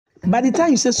By the time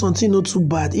you say something not too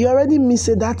bad, you already mean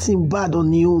say that thing bad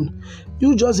on your own.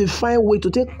 You just find way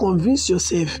to take convince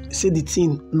yourself say the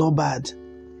thing not bad.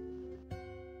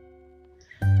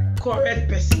 Correct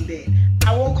person there.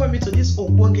 I welcome you to this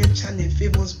Ogbonge channel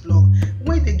Favors blog,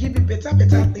 where they give you better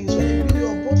things when they build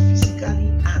you both physically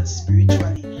and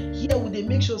spiritually. Here we they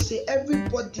make sure say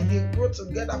everybody they grow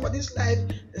together for this life.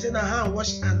 They say na hand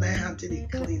wash and my hand till they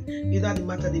clean. Is that the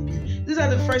matter they be? These are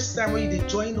the first time when you they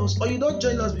join us, or you don't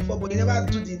join us before, but you never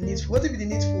do the needful. What if the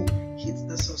needful? Hit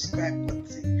the subscribe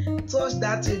button. Touch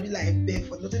that to be like beg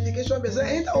for notification bell. So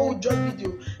enter all drop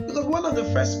video, because one of the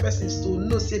first persons to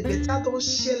know say better don't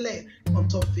share on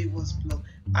top Favors blog.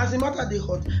 As a matter they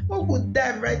hot, we could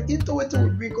dive right into what we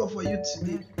bring up for you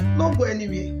today. Not go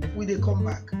anywhere, we they come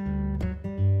back.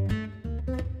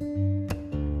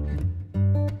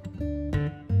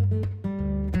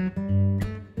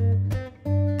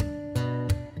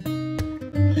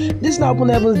 This now Open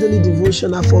Heaven's Daily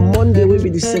Devotional for Monday will be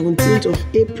the 17th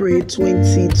of April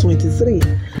 2023.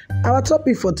 Our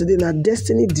topic for today is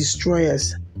Destiny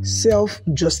Destroyers,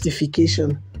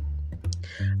 self-justification.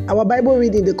 Our Bible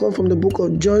reading they come from the book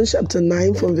of John chapter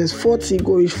 9 from verse 40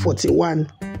 going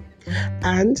 41.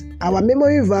 And our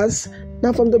memory verse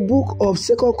now from the book of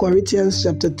 2 Corinthians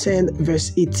chapter 10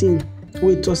 verse 18.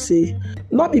 Where to say,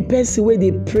 not be person where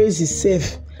they praise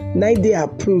himself, neither they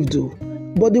approved though.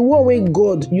 But the one way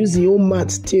God use his own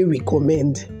mouth to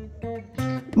recommend.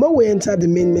 More we enter the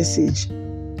main message.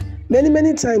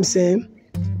 Many times,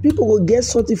 people will get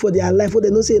something for their life, or they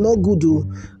don't say not good, though,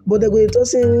 but they go to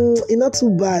say it's not too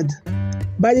bad.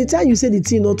 By the time you say the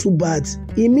thing not too bad,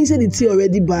 it means that the thing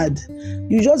already bad.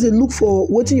 You just look for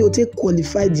what you take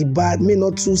qualify the bad, may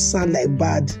not too sound like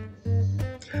bad.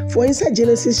 For inside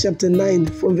Genesis chapter 9,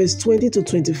 from verse 20 to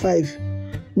 25,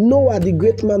 Noah, the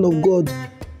great man of God,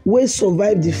 wey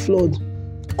survive the flood,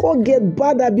 come get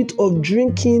bad habit of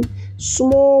drinking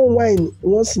small wine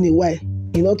once in a while.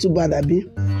 E not too bad, abi.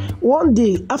 One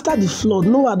day after the flood,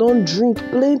 Noah don drink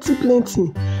plenty.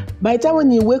 By the time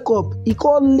when he wake up, he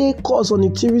come lay curse on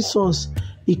his 3 sons.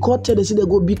 He come tell them say they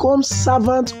go become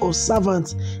servant of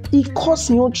servants. He curse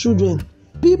his own children.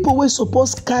 People wey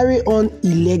suppose carry on a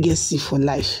legacy for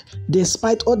life,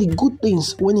 despite all the good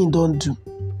things when he don do.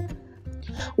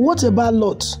 What about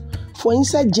Lot? For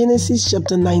inside Genesis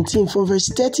chapter 19 from verse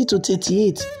 30 to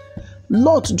 38,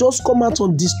 Lot just come out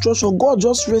on destruction. God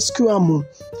just rescue him.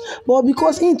 But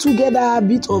because he too get that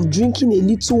habit of drinking a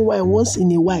little wine once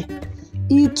in a while,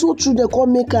 he too children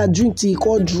come make her drink till he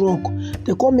call drunk.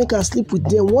 They come make her sleep with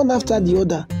them one after the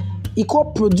other. He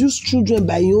come produce children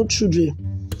by his own children.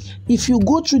 If you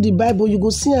go through the Bible, you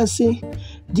go see and say,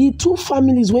 the 2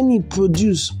 families when he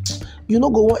produce, you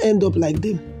no go want end up like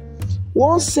them.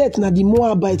 One set na the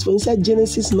Moabites for inside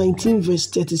Genesis 19 verse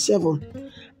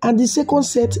 37. And the second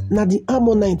set na the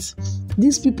Ammonites.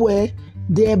 These people,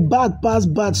 they bad pass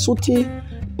bad. So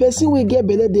person will get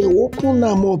better, they open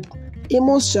them up.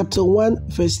 Amos chapter 1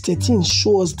 verse 13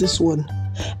 shows this one.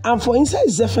 And for inside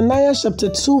Zephaniah chapter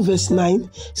 2 verse 9,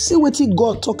 see what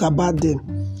God talk about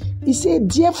them. He said,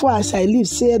 therefore as I live,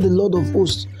 saith the Lord of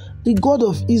hosts, the God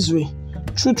of Israel,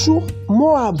 true,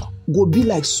 Moab go be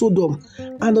like Sodom,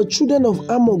 and the children of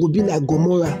Ammon go be like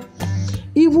Gomorrah.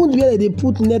 Even where they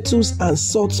put nettles and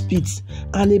salt pits,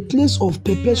 and a place of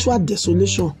perpetual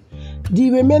desolation.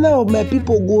 The remainder of my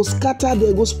people go scatter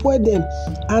them, go spoil them,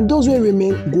 and those who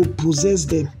remain go possess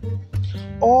them.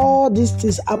 All these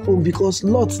things happen because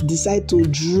Lot decide to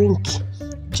drink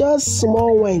just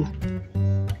small wine.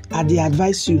 And they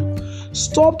advise you,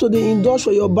 stop to the indulge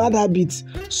for your bad habits.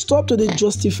 Stop to the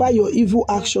justify your evil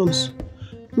actions.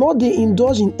 Not they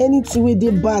indulge in anything where they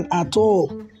bad at all.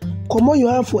 Come on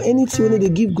your hand for anything when they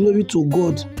give glory to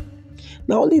God.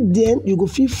 Now only then you go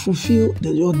feel fulfill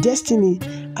your destiny,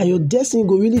 and your destiny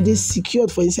go really be secured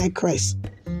for inside Christ.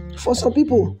 For some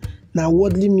people, now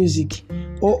worldly music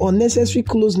or unnecessary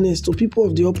closeness to people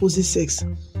of the opposite sex.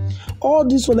 All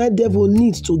this one that devil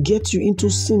needs to get you into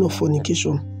sin of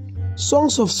fornication.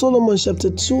 Songs of Solomon chapter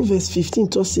 2 verse 15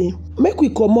 to say, make we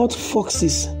comot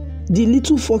foxes, the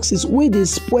little foxes where they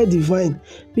spoil the vine,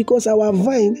 because our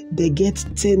vine they get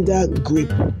tender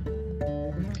grape.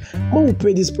 When we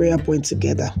pray this prayer point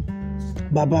together,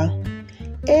 Baba,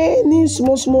 any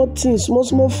small thing,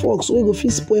 small fox wey go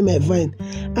fit spoil my vine,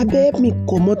 I beg help me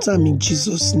comot am in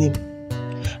Jesus' name.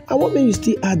 I want me you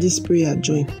still add this prayer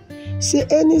join. Say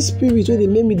any spirit wey dey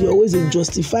make me dey always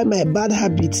justify my bad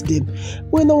habits them,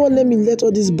 wey no wan let me let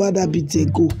all these bad habits they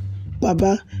go.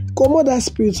 Baba, comot that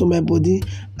spirit from my body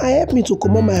and help me to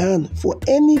comot my hand for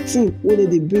anything wey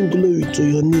dey bring glory to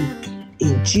your name.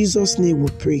 In Jesus' name we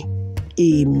pray.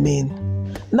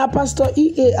 Amen. Now, Pastor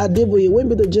E.A. Adeboye, when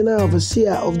be the General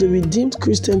Overseer of the Redeemed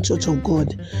Christian Church of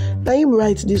God, now him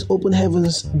write this Open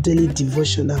Heavens daily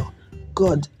devotional.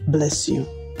 God bless you.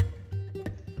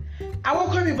 I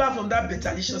welcome you back from that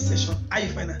betalicious session. How you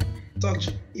find that? Talk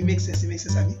to you. It makes sense. It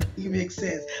makes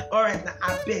sense. All right, now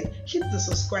I beg, hit the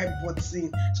subscribe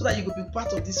button so that you could be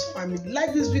part of this family.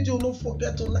 Like this video, don't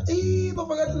forget to like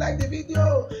the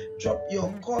video. Drop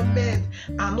your comment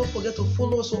and don't forget to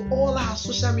follow us on all our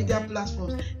social media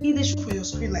platforms. Either shoot for your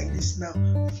screen like this now.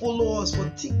 Follow us for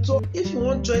TikTok. If you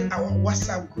want to join our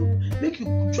WhatsApp group, make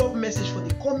you drop message for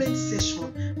the comment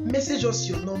section. Message us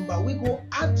your number. We go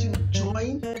add you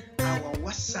join our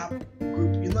WhatsApp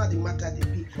group. You know how the matter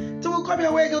they be. So we'll come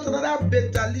your way, go to another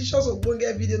delicious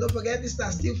Obonge video. Don't forget this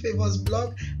is Still Favors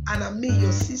blog, and I'm me,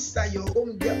 your sister, your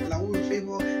home girl, Lawu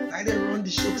Favor. I then run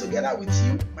the show together with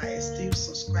you, my esteemed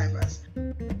subscribers.